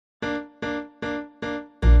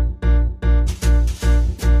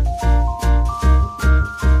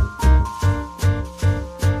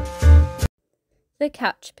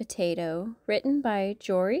Couch Potato, written by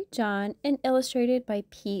Jory, John, and illustrated by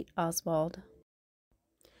Pete Oswald.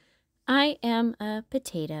 I am a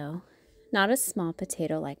potato, not a small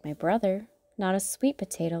potato like my brother, not a sweet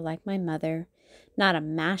potato like my mother, not a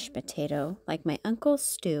mashed potato like my Uncle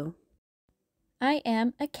Stu. I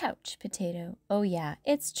am a couch potato. Oh yeah,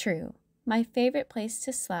 it's true. My favorite place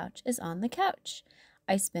to slouch is on the couch.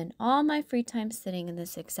 I spend all my free time sitting in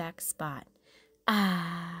this exact spot.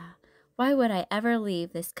 Why would I ever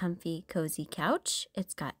leave this comfy, cozy couch?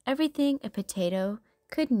 It's got everything a potato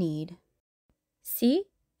could need. See,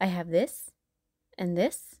 I have this, and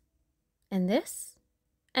this, and this,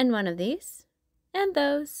 and one of these, and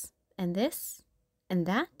those, and this, and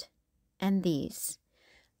that, and these.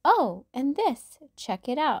 Oh, and this, check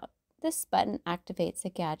it out. This button activates a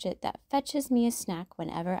gadget that fetches me a snack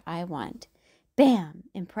whenever I want. Bam!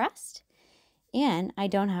 Impressed? And I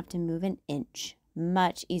don't have to move an inch.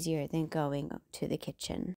 Much easier than going to the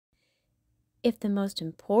kitchen. If the most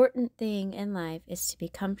important thing in life is to be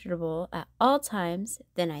comfortable at all times,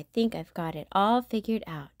 then I think I've got it all figured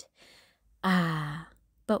out.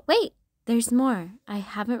 But wait, there's more. I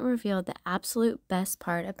haven't revealed the absolute best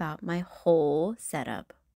part about my whole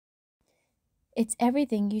setup. It's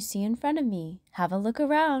everything you see in front of me. Have a look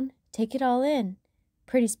around. Take it all in.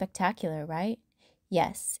 Pretty spectacular, right?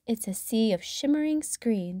 Yes, it's a sea of shimmering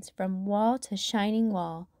screens from wall to shining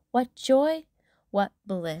wall. What joy, what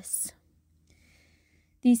bliss.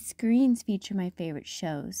 These screens feature my favorite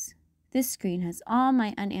shows. This screen has all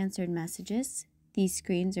my unanswered messages. These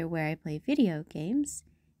screens are where I play video games.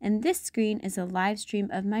 And this screen is a live stream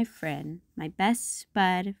of my friend, my best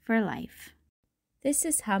spud for life. This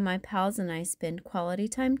is how my pals and I spend quality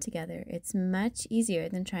time together. It's much easier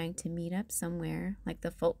than trying to meet up somewhere like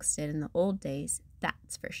the folks did in the old days,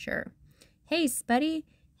 that's for sure. Hey, Spuddy.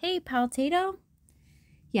 Hey, pal-tato.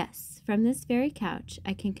 Yes, from this very couch,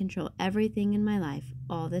 I can control everything in my life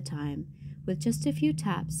all the time with just a few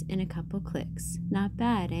taps and a couple clicks. Not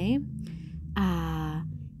bad, eh?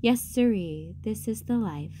 Yes, sirree, this is the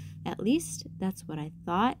life. At least that's what I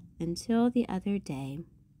thought until the other day.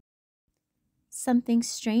 Something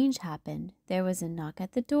strange happened. There was a knock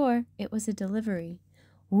at the door. It was a delivery.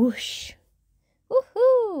 Whoosh!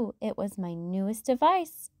 Woohoo! It was my newest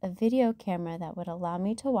device, a video camera that would allow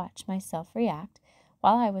me to watch myself react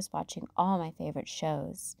while I was watching all my favorite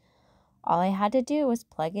shows. All I had to do was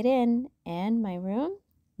plug it in, and my room,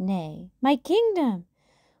 nay, my kingdom,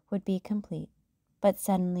 would be complete. But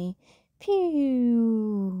suddenly,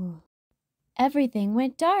 pew! Everything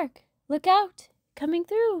went dark. Look out! Coming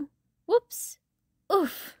through. Whoops!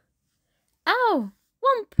 Oof! Ow!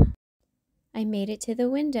 Whump! I made it to the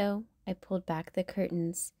window. I pulled back the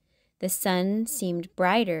curtains. The sun seemed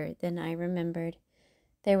brighter than I remembered.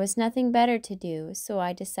 There was nothing better to do, so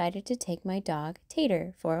I decided to take my dog,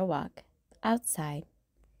 Tater, for a walk outside.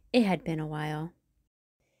 It had been a while.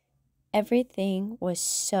 Everything was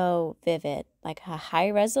so vivid, like a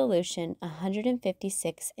high-resolution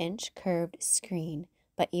 156-inch curved screen,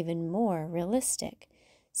 but even more realistic.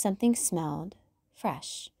 Something smelled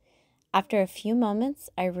fresh. After a few moments,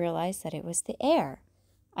 I realized that it was the air.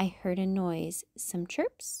 I heard a noise, some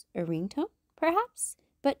chirps, a ringtone, perhaps?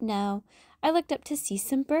 But no, I looked up to see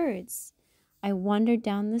some birds. I wandered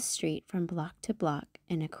down the street from block to block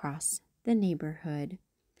and across the neighborhood.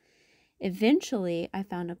 Eventually, I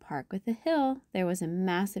found a park with a hill. There was a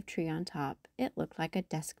massive tree on top. It looked like a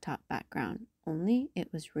desktop background, only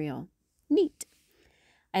it was real. Neat.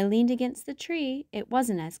 I leaned against the tree. It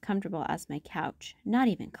wasn't as comfortable as my couch, not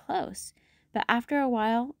even close. But after a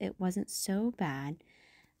while, it wasn't so bad.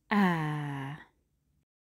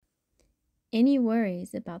 Any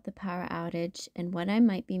worries about the power outage and what I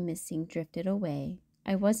might be missing drifted away.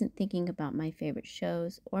 I wasn't thinking about my favorite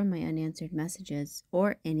shows or my unanswered messages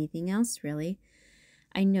or anything else, really.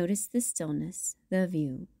 I noticed the stillness, the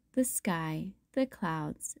view, the sky, the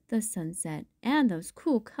clouds, the sunset, and those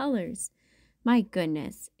cool colors. My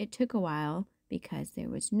goodness, it took a while because there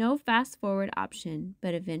was no fast-forward option,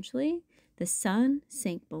 but eventually the sun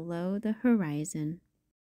sank below the horizon.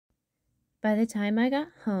 By the time I got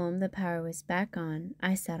home, the power was back on.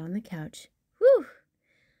 I sat on the couch. Whew!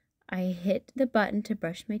 I hit the button to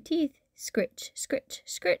brush my teeth. Scritch, scritch,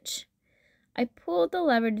 scritch. I pulled the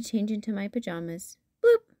lever to change into my pajamas.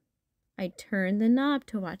 Bloop! I turned the knob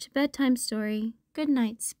to watch a bedtime story. Good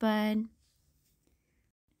night, Spud.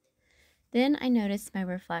 Then I noticed my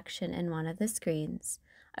reflection in one of the screens.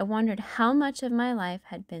 I wondered how much of my life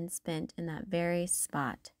had been spent in that very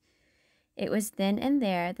spot. It was then and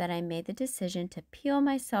there that I made the decision to peel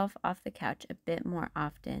myself off the couch a bit more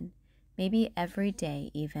often, maybe every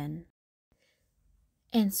day even.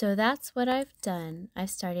 And so that's what I've done. I've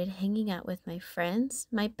started hanging out with my friends,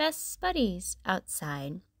 my best buddies,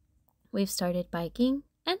 outside. We've started biking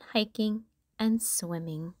and hiking and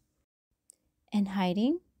swimming and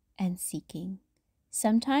hiding and seeking.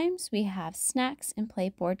 Sometimes we have snacks and play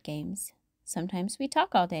board games. Sometimes we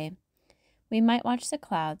talk all day. We might watch the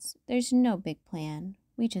clouds. There's no big plan.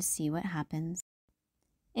 We just see what happens.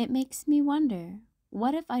 It makes me wonder,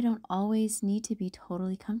 what if I don't always need to be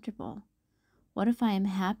totally comfortable? What if I am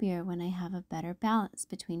happier when I have a better balance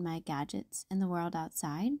between my gadgets and the world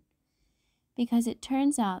outside? Because it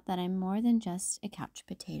turns out that I'm more than just a couch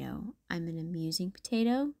potato. I'm an amusing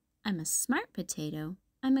potato. I'm a smart potato.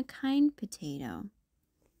 I'm a kind potato.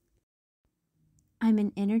 I'm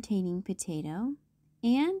an entertaining potato.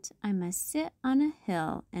 And I must sit on a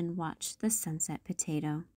hill and watch the sunset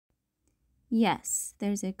potato. Yes,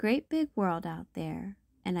 there's a great big world out there,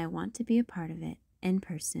 and I want to be a part of it in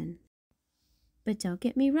person. But don't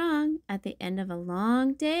get me wrong, at the end of a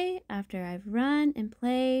long day, after I've run and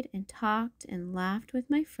played and talked and laughed with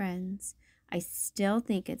my friends, I still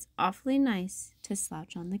think it's awfully nice to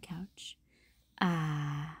slouch on the couch.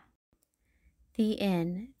 The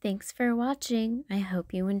end. Thanks for watching. I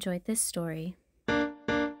hope you enjoyed this story.